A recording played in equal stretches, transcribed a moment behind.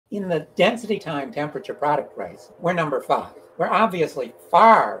In the density time temperature product price, we're number 5. We're obviously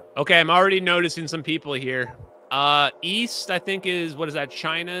far. Okay, I'm already noticing some people here. East, I think is, what is that,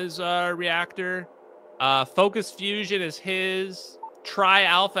 China's reactor. Focus Fusion is his.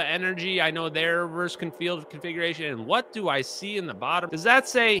 Tri-Alpha Energy, I know their reverse field configuration. And what do I see in the bottom? Does that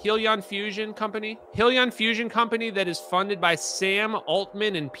say Helion Fusion Company? Helion Fusion Company that is funded by Sam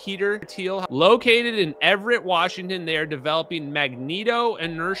Altman and Peter Thiel. Located in Everett, Washington, they are developing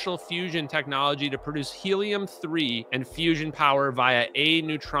magneto-inertial fusion technology to produce helium-3 and fusion power via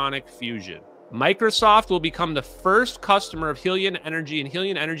aneutronic fusion. Microsoft will become the first customer of Helion Energy, and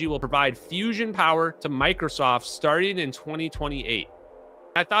Helion Energy will provide fusion power to Microsoft starting in 2028.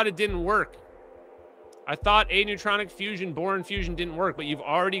 I thought it didn't work. I thought aneutronic fusion, boron fusion didn't work, but you've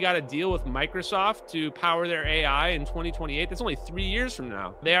already got a deal with Microsoft to power their AI in 2028. That's only 3 years from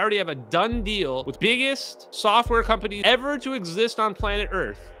now. They already have a done deal with biggest software company ever to exist on planet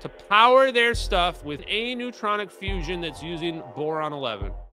Earth to power their stuff with aneutronic fusion that's using boron 11.